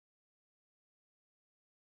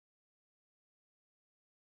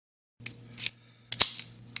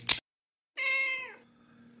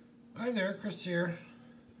Hi there, Chris here.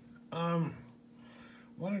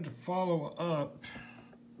 Wanted to follow up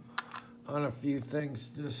on a few things.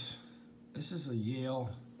 This is a Yale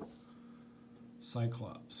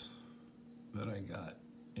CYCLOPS that I got,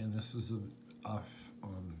 and this is a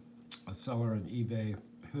seller on eBay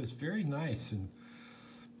who is very nice. And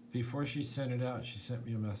before she sent it out, she sent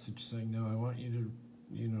me a message saying, "No, I want you to,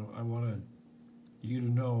 I want you to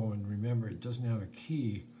know and remember it doesn't have a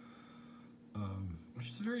key."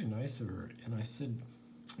 Which is very nice of her. And I said,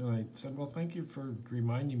 well, thank you for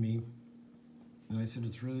reminding me. And I said,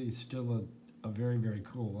 it's really still a very, very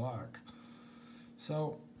cool lock.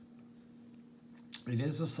 So it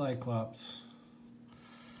is a Cyclops,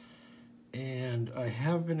 and I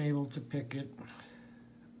have been able to pick it.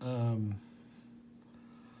 I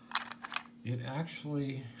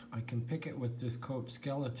can pick it with this Coat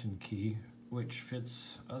skeleton key, which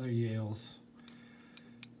fits other Yales.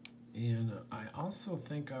 And I also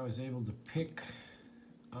think I was able to pick,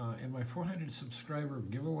 in my 400 subscriber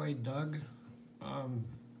giveaway, Doug,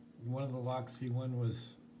 one of the locks he won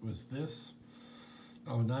was this.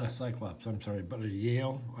 Oh, not a Cyclops, I'm sorry, but a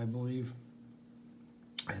Yale, I believe.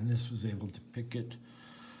 And this was able to pick it.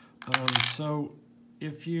 So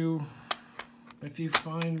if you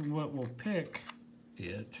find what will pick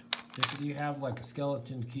it, if you have like a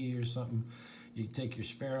skeleton key or something, you take your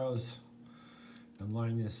sparrows and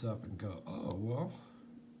line this up and go, oh, well,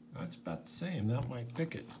 that's about the same. That might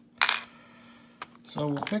pick it. So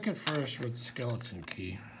we'll pick it first with the skeleton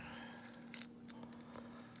key.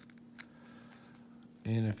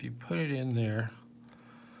 And if you put it in there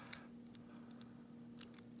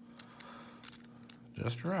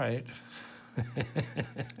just right,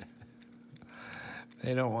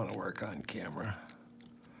 they don't want to work on camera.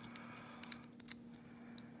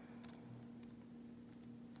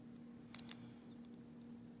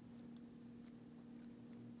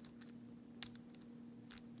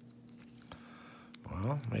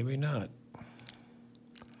 Well, maybe not.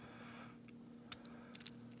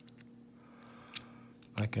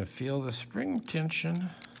 I can feel the spring tension.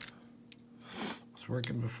 It's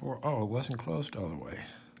working before. Oh, it wasn't closed all the way.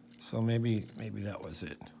 So maybe that was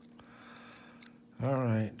it. All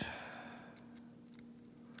right.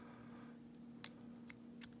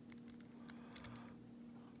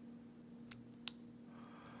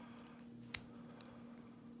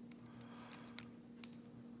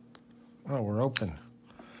 Oh, we're open.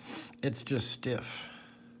 It's just stiff.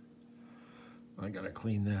 I gotta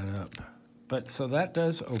clean that up. But so that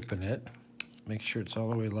does open it. Make sure it's all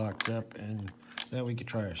the way locked up, and then we could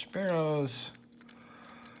try our sparrows.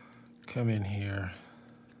 Come in here.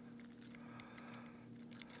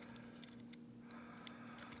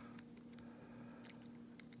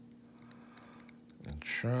 And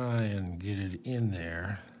try and get it in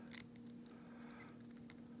there.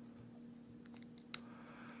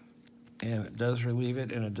 And it does relieve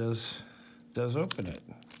it, and it does open it.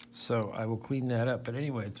 So I will clean that up. But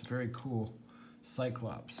anyway, it's a very cool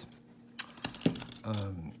Cyclops.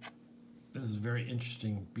 This is a very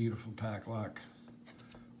interesting, beautiful pack lock.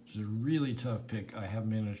 Which is a really tough pick. I have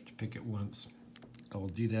managed to pick it once. I will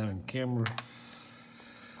do that on camera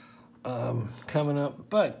coming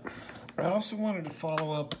up. But I also wanted to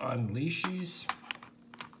follow up on leashes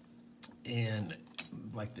and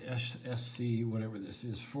like the SC, whatever this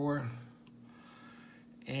is for.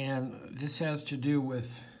 And this has to do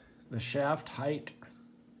with the shaft height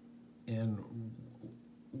and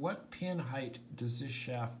what pin height does this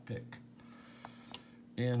shaft pick.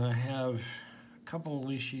 And I have a couple of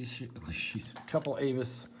a couple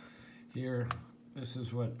Avis here. This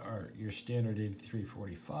is what your standard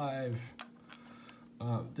 8345.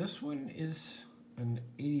 This one is an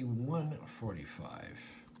 8145.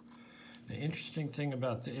 The interesting thing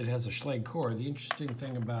about it has a Schlage core. The interesting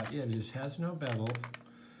thing about it is it has no bevel.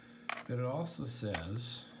 But it also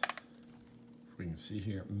says, we can see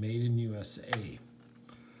here, made in USA.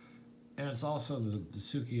 And it's also the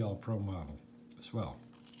Suzuki All Pro model as well.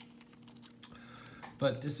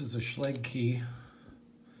 But this is a Schlage key.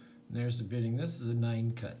 And there's the bitting. This is a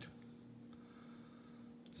 9 cut.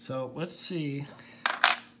 So let's see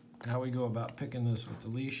how we go about picking this with the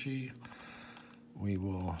leashy. We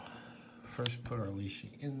will first put our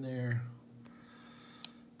leashy in there.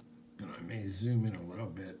 And I may zoom in a little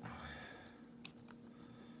bit.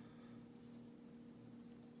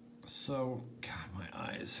 So, God, my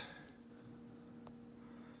eyes.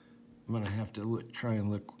 I'm gonna have to try and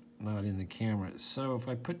look not in the camera. So if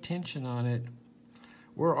I put tension on it,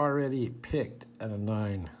 we're already picked at a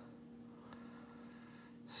 9.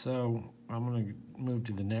 So I'm gonna move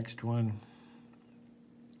to the next one.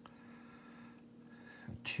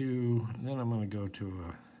 2, and then I'm gonna go to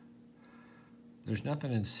a There's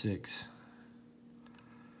nothing in 6.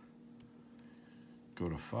 Go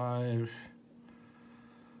to 5,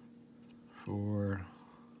 4,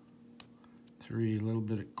 3, a little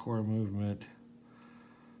bit of core movement,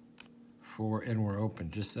 4, and we're open.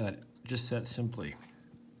 Just that simply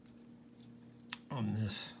on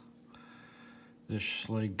this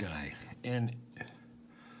Schlage guy. And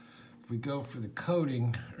if we go for the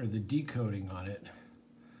coding or the decoding on it,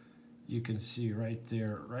 you can see right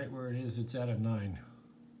there, right where it is, it's at a 9.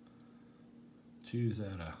 2's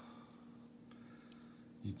at a,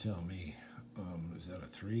 you tell me, is that a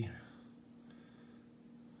 3?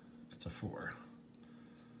 It's a 4.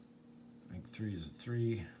 I think 3 is a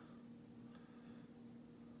 3.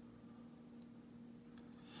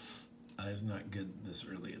 Eye's not good this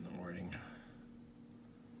early in the morning.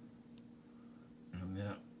 And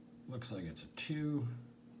that looks like it's a 2.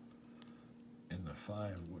 And the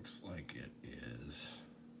 5 looks like it is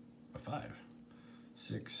a 5.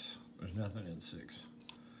 6, there's nothing in 6.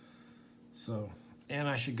 So, and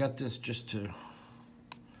I should gut this just to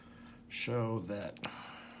show that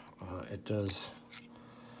it does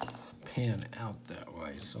pan out that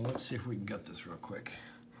way. So let's see if we can gut this real quick.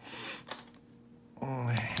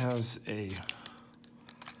 It has a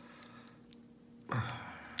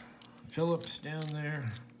Phillips down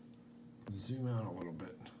there. Zoom out a little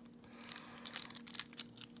bit.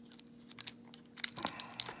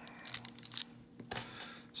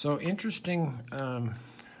 So interesting.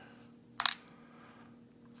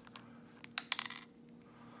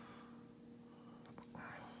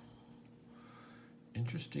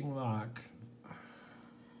 Interesting lock.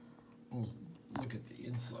 We'll look at the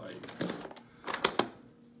inside.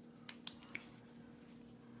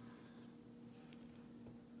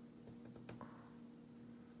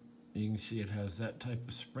 You can see it has that type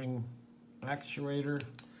of spring actuator.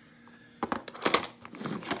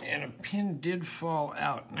 And a pin did fall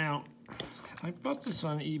out. Now, I bought this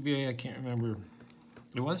on eBay, I can't remember.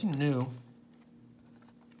 It wasn't new.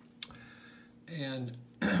 And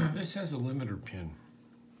this has a limiter pin.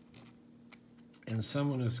 And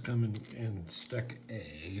someone has come in and stuck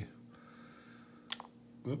a,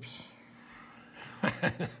 whoops.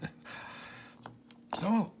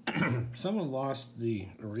 Someone lost the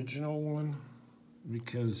original one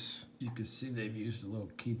because you can see they've used a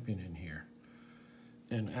little key pin in here.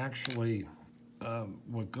 And actually,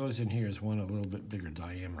 what goes in here is one a little bit bigger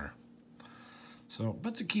diameter. So,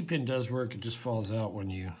 but the key pin does work. It just falls out when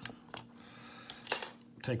you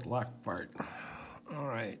take the lock apart. All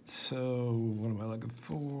right, so what am I looking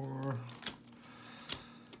for?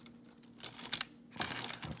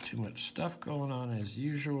 Not too much stuff going on as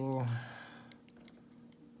usual.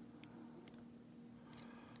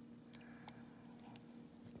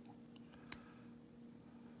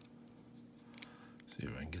 See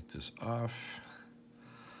if I can get this off.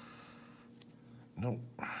 Nope.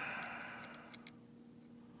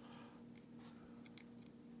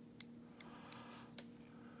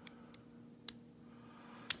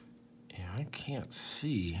 Yeah, I can't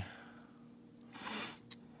see.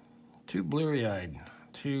 Too blurry-eyed.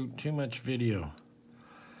 Too much video.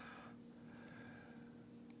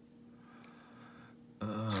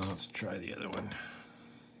 Let's try the other one.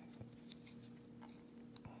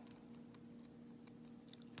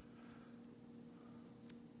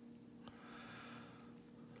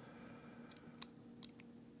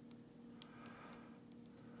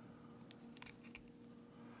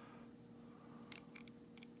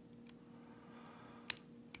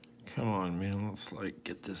 Come on, man, let's like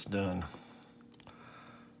get this done.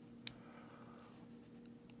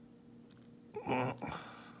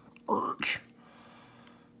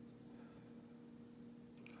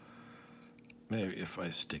 Maybe if I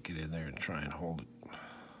stick it in there and try and hold it.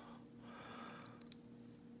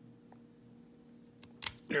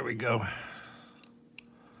 There we go.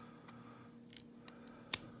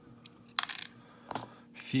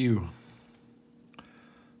 Phew.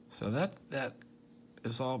 So that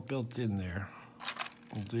is all built in there.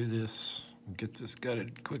 We'll do this and get this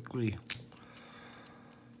gutted quickly.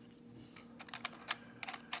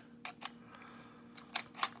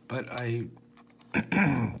 But I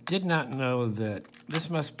did not know that this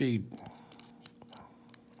must be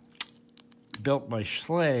built by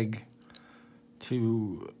Schlage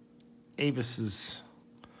to Avis's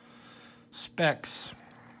specs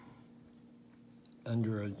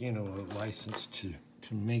under a, you know, a license to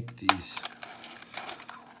make these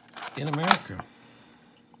in America.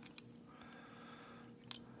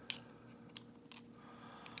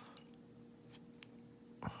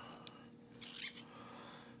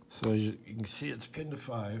 So you can see it's pinned to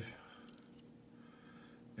 5.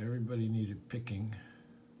 Everybody needed picking.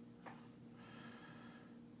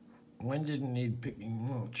 One didn't need picking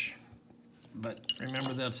much, but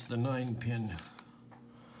remember that's the 9-pin.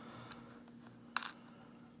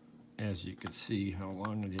 As you can see how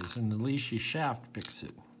long it is, and the leashy shaft picks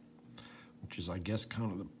it, which is, I guess,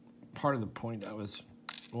 kind of the part of the point I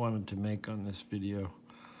wanted to make on this video.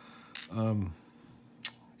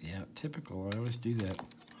 Yeah, typical. I always do that,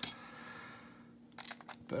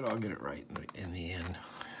 but I'll get it right in the end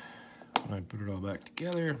when I put it all back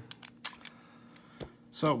together.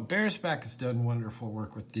 So Bearsback has done wonderful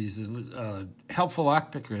work with these. Helpful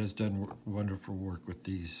Lockpicker has done wonderful work with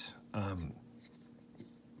these.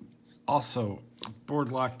 Also, Board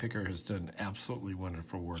Lockpicker has done absolutely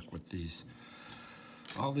wonderful work with these.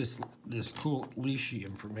 All this cool leashy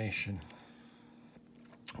information.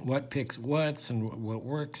 What picks what's and what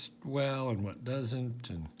works well and what doesn't.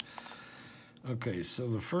 And okay, so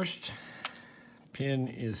the first pin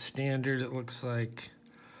is standard, it looks like.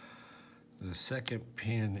 The second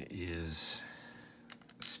pin is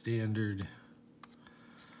standard.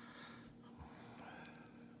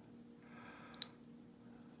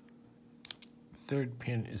 Third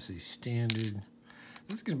pin is a standard.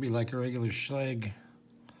 This is going to be like a regular Schleg,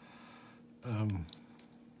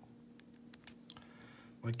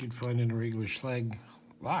 like you'd find in a regular Schleg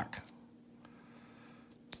lock.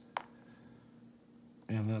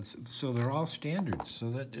 And that's, so they're all standards, so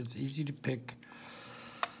that it's easy to pick.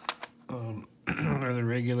 Are the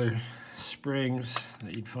regular springs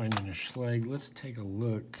that you'd find in a Schleg. Let's take a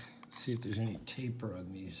look, see if there's any taper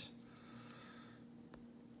on these.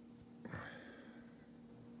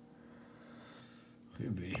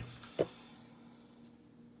 Could be.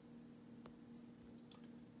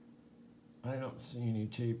 I don't see any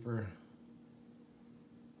taper.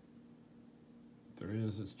 If there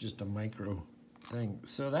is, it's just a micro thing.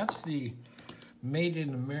 So that's the Made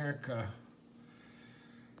in America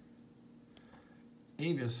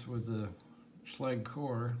Avis with the Schleg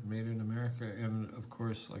core, Made in America, and of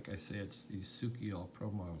course, like I say, it's the Suki All Pro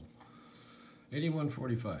model.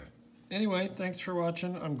 8145. Anyway, thanks for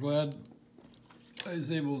watching. I'm glad I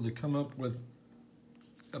was able to come up with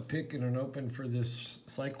a pick and an open for this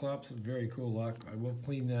Cyclops. A very cool lock. I will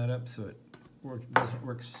clean that up so it doesn't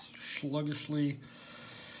work sluggishly.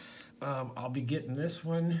 I'll be getting this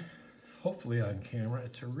one, hopefully on camera.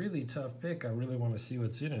 It's a really tough pick. I really want to see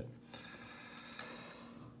what's in it.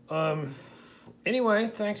 Anyway,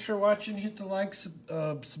 thanks for watching. Hit the like,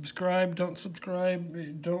 subscribe, don't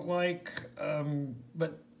subscribe, don't like,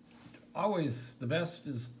 but always the best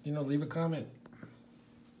is, you know, leave a comment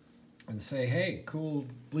and say, hey, cool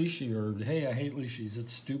leashy, or hey, I hate leashies,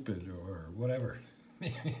 it's stupid, or whatever.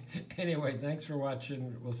 Anyway, thanks for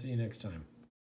watching. We'll see you next time.